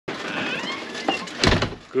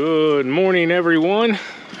Good morning, everyone.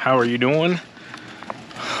 How are you doing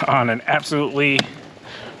on an absolutely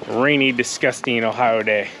rainy, disgusting Ohio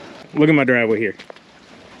day? Look at my driveway here.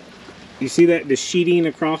 You see that, the sheeting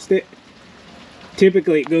across it?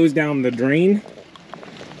 Typically it goes down the drain.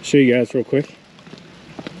 I'll show you guys real quick.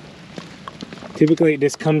 Typically it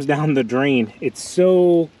just comes down the drain. It's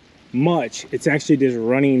so much, it's actually just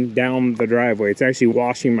running down the driveway. It's actually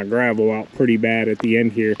washing my gravel out pretty bad at the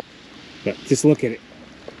end here. But just look at it.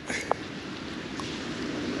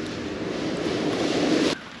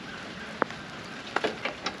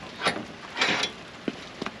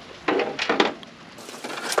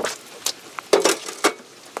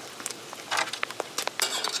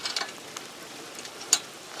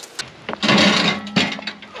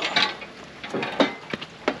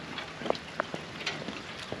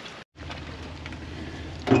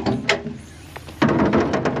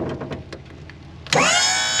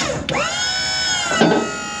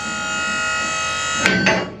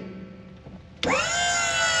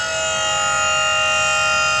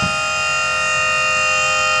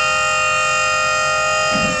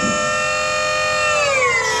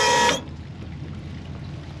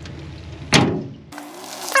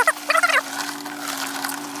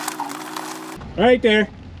 Right there.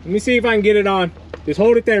 Let me see if I can get it on. Just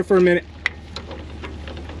hold it there for a minute.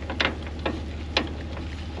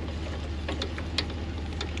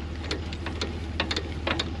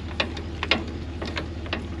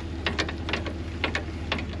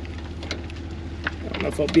 I don't know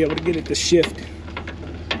if I'll be able to get it to shift.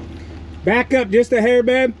 Back up just a hair,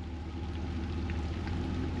 babe.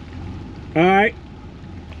 All right.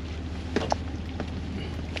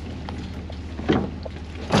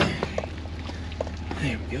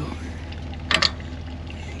 There we go.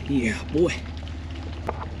 Yeah, boy.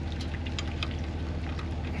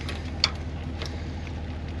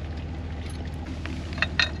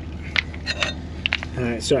 All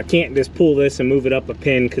right, so I can't just pull this and move it up a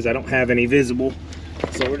pin because I don't have any visible.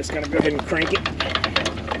 So we're just gonna go ahead and crank it.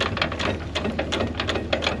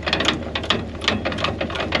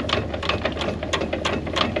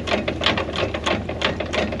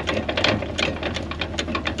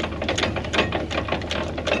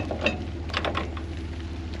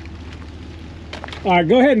 All right,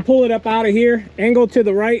 go ahead and pull it up out of here. Angle to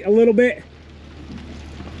the right a little bit.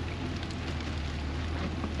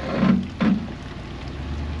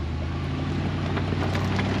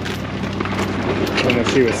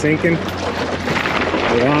 Almost she was sinking.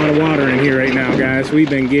 A lot of water in here right now, guys. We've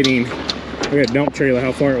been getting, look at dump trailer,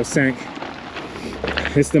 how far it was sank.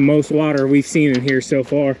 It's the most water we've seen in here so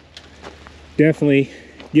far. Definitely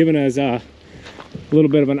giving us a little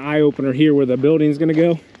bit of an eye-opener here where the building's gonna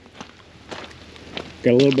go.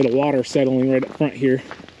 Got a little bit of water settling right up front here.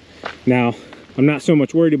 Now, I'm not so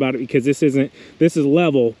much worried about it because this is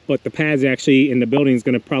level, but the pad's actually in the building is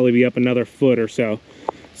going to probably be up another foot or so.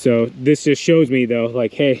 So this just shows me though,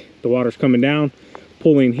 like, hey, the water's coming down,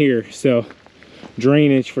 pulling here. So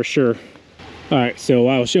drainage for sure. All right, so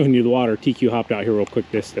while I was showing you the water, TQ hopped out here real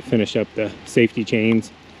quick just to finish up the safety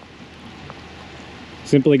chains.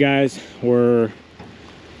 Simply, guys, we're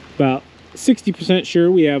about 60% sure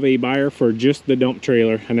we have a buyer for just the dump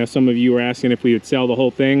trailer. I know some of you were asking if we would sell the whole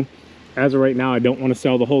thing. As of right now, I don't want to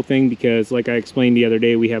sell the whole thing because, like I explained the other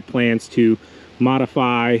day, we have plans to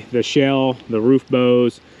modify the shell, the roof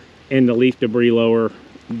bows, and the leaf debris loader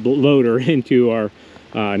into our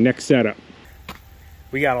next setup.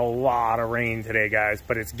 We got a lot of rain today, guys,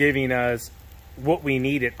 but it's giving us what we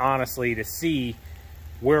needed, honestly, to see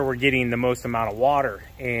where we're getting the most amount of water.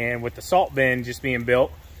 And with the salt bin just being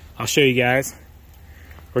built, I'll show you guys,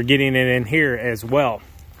 we're getting it in here as well,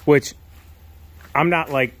 which I'm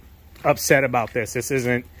not like upset about this. This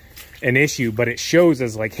isn't an issue, but it shows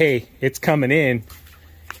us like, hey, it's coming in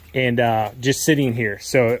and just sitting here.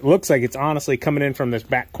 So it looks like it's honestly coming in from this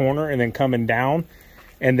back corner and then coming down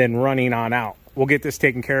and then running on out. We'll get this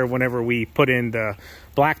taken care of whenever we put in the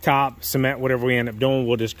blacktop, cement, whatever we end up doing.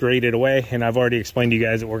 We'll just grade it away. And I've already explained to you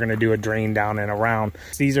guys that we're going to do a drain down and around.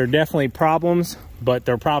 These are definitely problems, but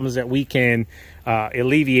they're problems that we can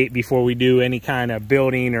alleviate before we do any kind of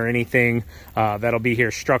building or anything that'll be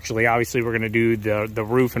here structurally. Obviously, we're going to do the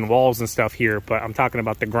roof and walls and stuff here, but I'm talking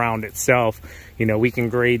about the ground itself. You know, we can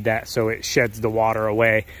grade that so it sheds the water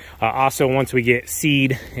away. Also, once we get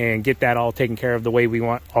seed and get that all taken care of the way we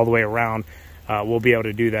want all the way around, we'll be able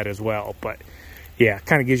to do that as well. But yeah,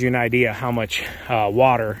 kind of gives you an idea how much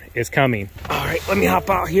water is coming. All right, let me hop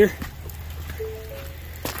out here.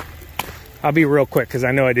 I'll be real quick because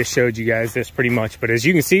I know I just showed you guys this pretty much, but as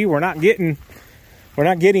you can see, we're not getting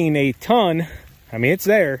a ton. I mean, it's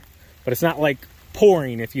there, but it's not like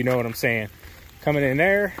pouring, if you know what I'm saying. coming in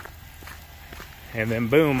there. And then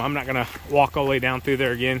boom, I'm not gonna walk all the way down through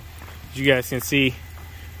there again. As you guys can see,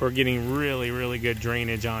 we're getting really, really good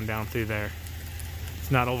drainage on down through there.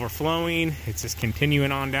 It's not overflowing, it's just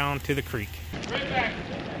continuing on down to the creek. Right back.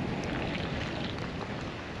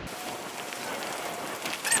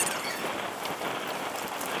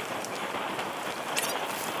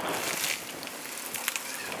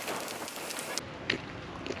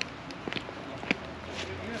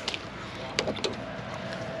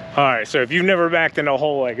 All right, so if you've never backed into a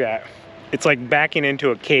hole like that, it's like backing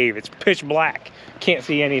into a cave. It's pitch black. Can't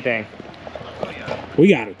see anything. We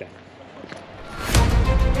got it then.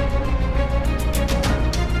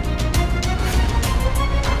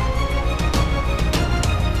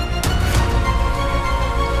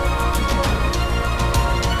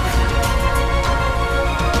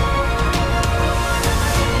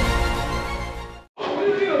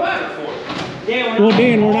 Well,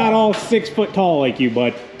 Dan, we're not all 6 foot tall like you,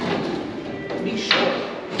 bud.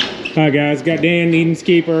 All right, guys, got Dan, Eden's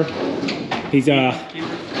keeper. He's Eden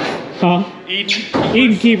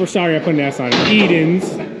keeper. Sorry, I put an S on it. Eden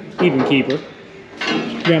keeper.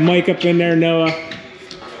 Got Mike up in there, Noah.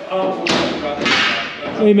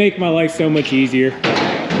 They make my life so much easier.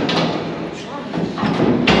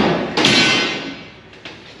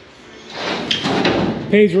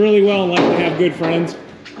 Pays really well and like to have good friends.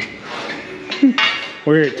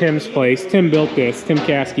 We're here at Tim's place. Tim built this. Tim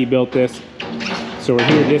Caskey built this. So we're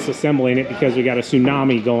here disassembling it because we got a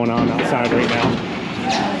tsunami going on outside right now.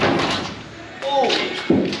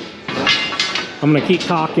 I'm gonna keep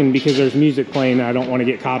talking because there's music playing. I don't want to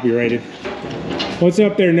get copyrighted. What's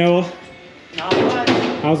up there, Noah? Not much.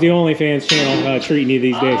 How's the OnlyFans channel treating you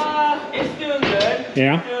these days? It's doing good.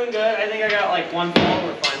 Yeah? It's doing good. I think I got like 1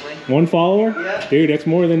 follower finally. 1 follower? Yeah. Dude, that's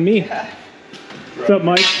more than me. Yeah. What's up,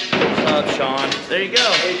 Mike? What's up, Sean? There you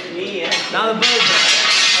go. It's me. Not a boat.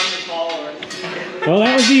 I'm the follower. Well,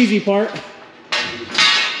 that was the easy part. Oh,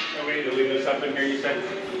 wait, to leave this up in here, you said?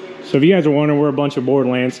 So if you guys are wondering, we're a bunch of bored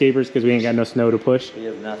landscapers because we ain't got no snow to push. We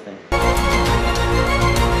have nothing.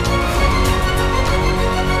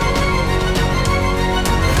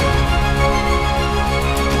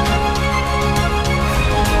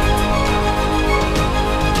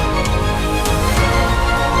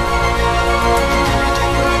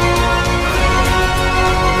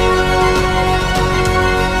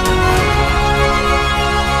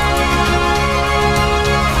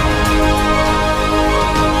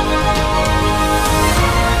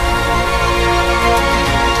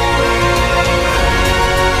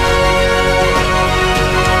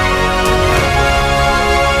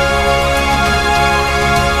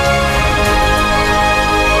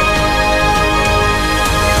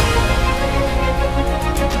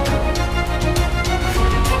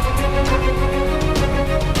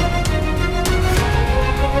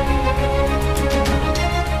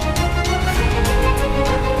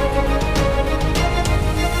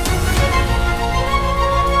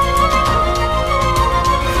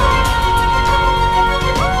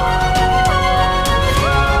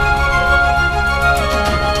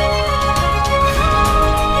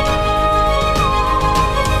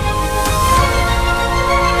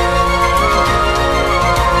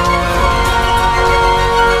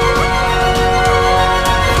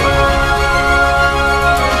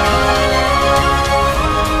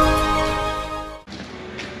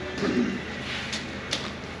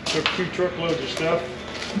 Took 2 truckloads of stuff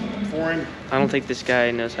for him. I don't think this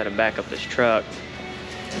guy knows how to back up this truck.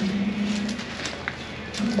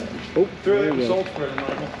 Oh, throw that salt spreader,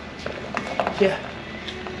 Michael. Yeah.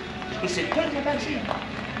 He said, put it in the back seat.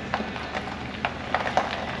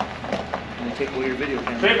 Let me take away your video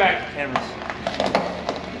camera. Stay back. Cameras.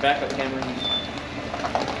 Backup camera.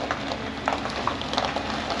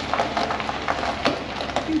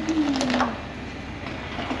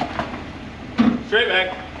 Straight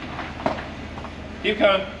back. Keep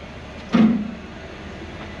coming.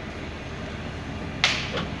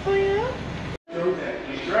 Oh, yeah?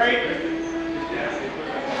 Right.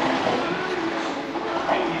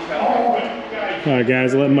 All right,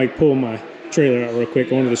 guys, let Mike pull my trailer out real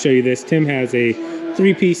quick. I wanted to show you this. Tim has a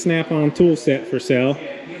 3-piece snap-on tool set for sale.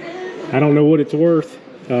 I don't know what it's worth.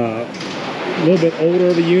 A little bit older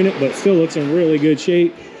of a unit, but still looks in really good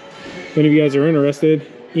shape. If any of you guys are interested,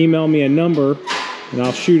 email me a number and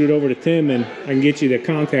I'll shoot it over to Tim and I can get you the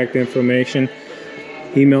contact information.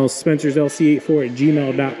 Email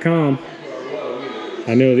spencersLC84@gmail.com.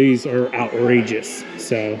 I know these are outrageous,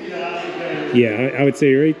 so yeah, I would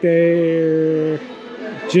say right there,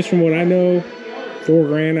 just from what I know, $4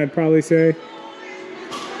 grand I'd probably say.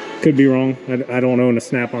 Could be wrong. I don't own a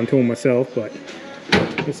snap-on tool myself, but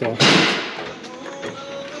that's all.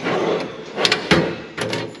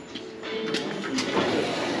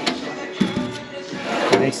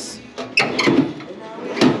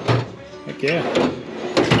 Heck yeah.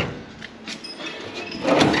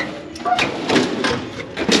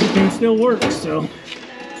 Everything still works, so.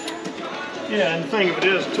 Yeah, and the thing of it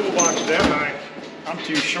is, toolbox that night, I'm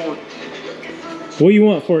too short. What do you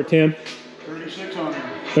want for it, Tim? 3,600.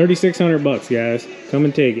 3,600 bucks, guys. Come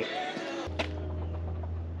and take it.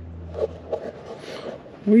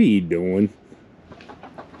 What are you doing?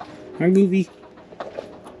 Hi, Goofy.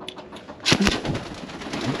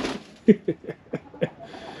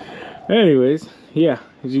 Anyways, yeah,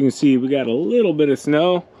 as you can see, we got a little bit of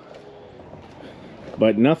snow,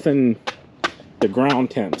 but nothing the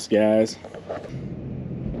ground temps, guys.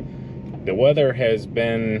 The weather has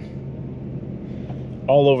been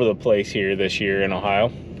all over the place here this year in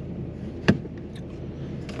Ohio.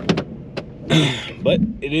 But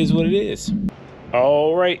it is what it is.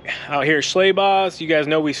 All right, out here at Schlebaugh, you guys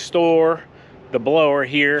know we store the blower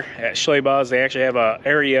here at Schlebaugh. They actually have an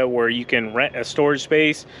area where you can rent a storage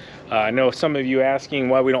space. I know some of you asking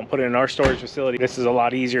why we don't put it in our storage facility. This is a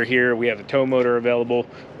lot easier here. We have the tow motor available.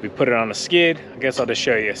 We put it on a skid. I guess I'll just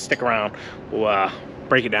show you. Stick around. We'll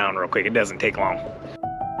break it down real quick. It doesn't take long.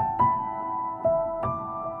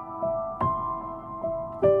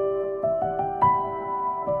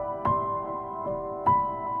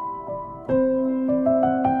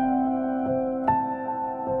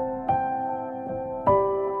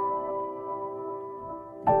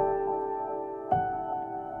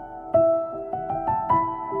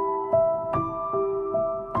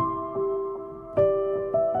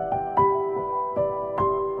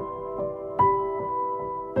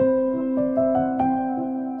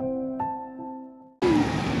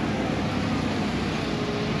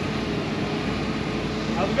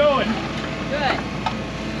 How's it going? Good.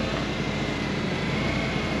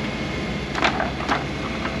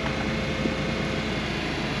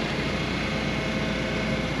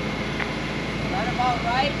 That about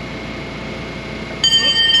right?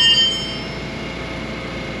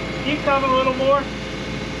 Keep coming a little more.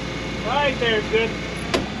 Right there, good.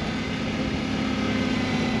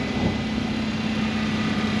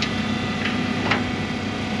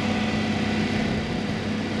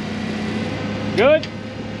 Good?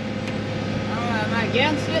 Am I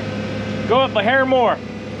against it? Go up a hair more.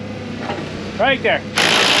 Right there.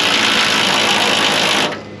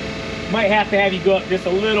 Might have to have you go up just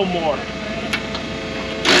a little more.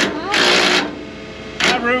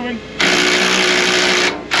 Hi, Ruben.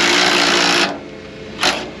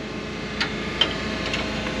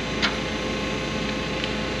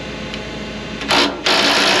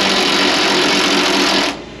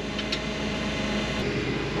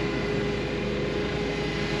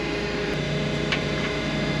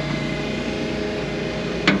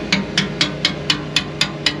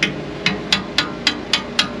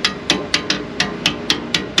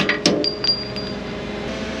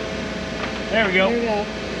 There we go. There we go.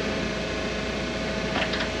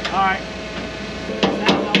 All right.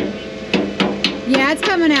 Yeah, it's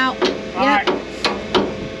coming out. All right.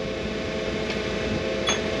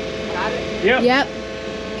 Got it? Yep. Yep.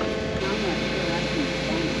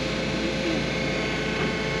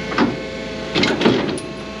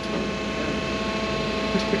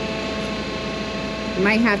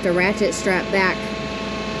 Might have to ratchet strap back.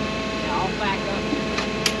 Yeah, I'll back up.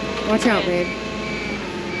 Watch out, babe.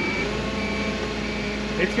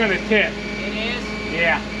 It's gonna tip. It is?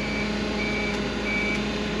 Yeah.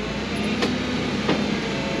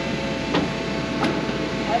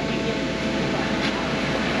 Let me get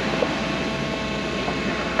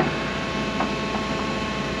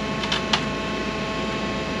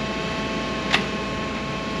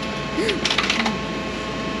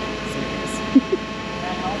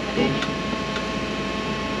that helping any?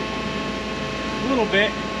 A little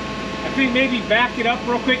bit. I think maybe back it up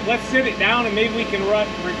real quick. Let's sit it down and maybe we can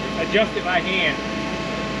adjust it by hand.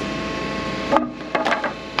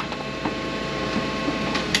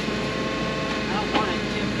 I don't want it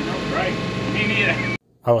tipping over. Right. Me neither.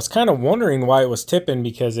 I was kind of wondering why it was tipping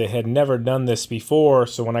because it had never done this before.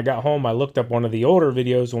 So when I got home, I looked up one of the older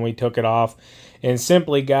videos when we took it off. And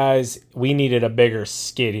simply, guys, we needed a bigger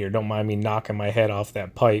skid here. Don't mind me knocking my head off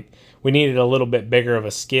that pipe. We needed a little bit bigger of a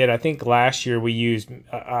skid. I think last year we used,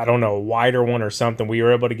 I don't know, a wider one or something. We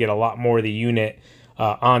were able to get a lot more of the unit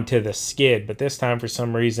onto the skid. But this time, for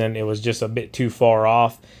some reason, it was just a bit too far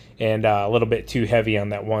off and a little bit too heavy on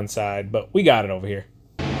that one side. But we got it over here.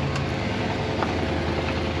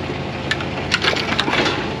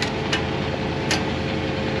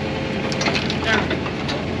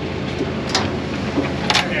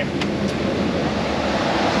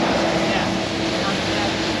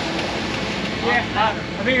 I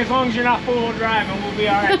think as long as you're not full driving, we'll be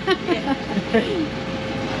all right.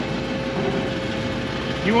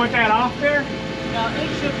 You want that off there? No, it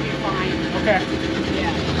should be fine. Okay.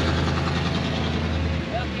 Yeah.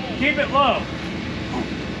 Okay. Keep it low.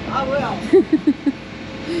 I will.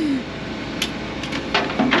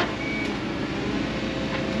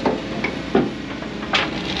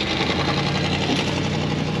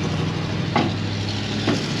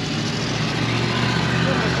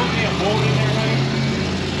 Put me a bolt in there, honey.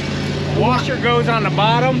 The washer goes on the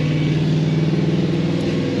bottom.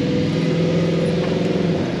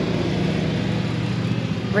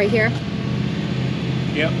 Right here.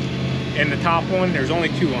 Yep. And the top one, there's only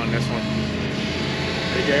 2 on this one.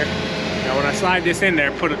 Right there. Now when I slide this in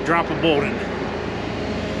there, drop a bolt in.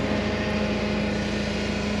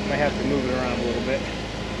 Might have to move it around a little bit.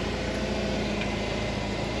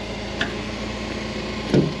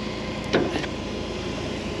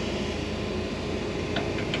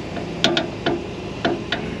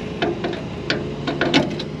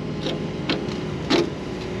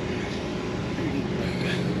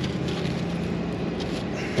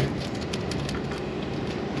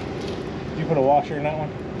 You put a washer in that one?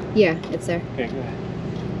 Yeah, it's there. Okay, go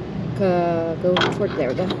ahead. Go toward, there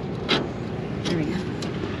we go. There we go.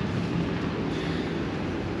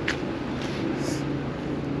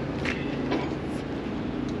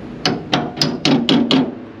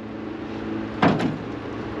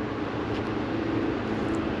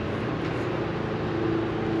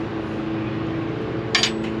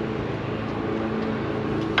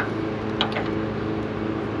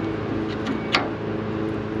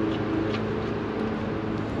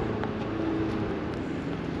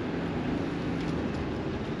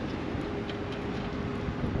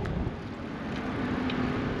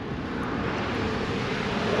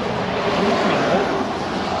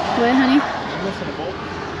 What, honey? You missing a bolt?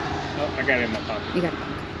 Oh, I got it in my pocket. You got it.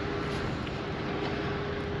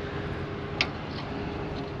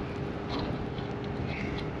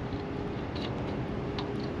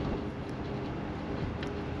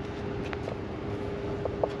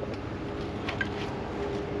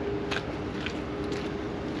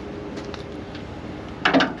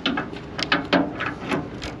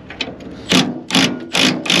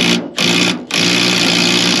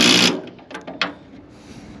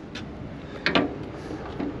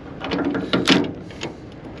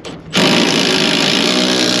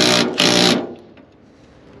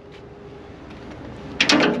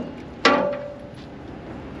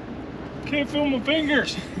 Can't feel my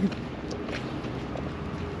fingers. It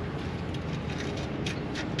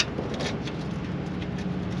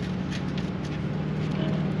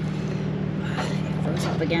froze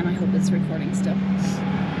up again. I hope it's recording still.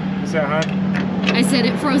 What's that, hon? I said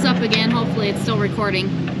it froze up again. Hopefully it's still recording.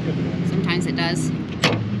 Sometimes it does.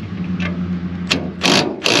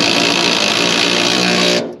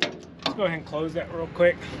 Let's go ahead and close that real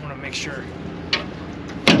quick. I want to make sure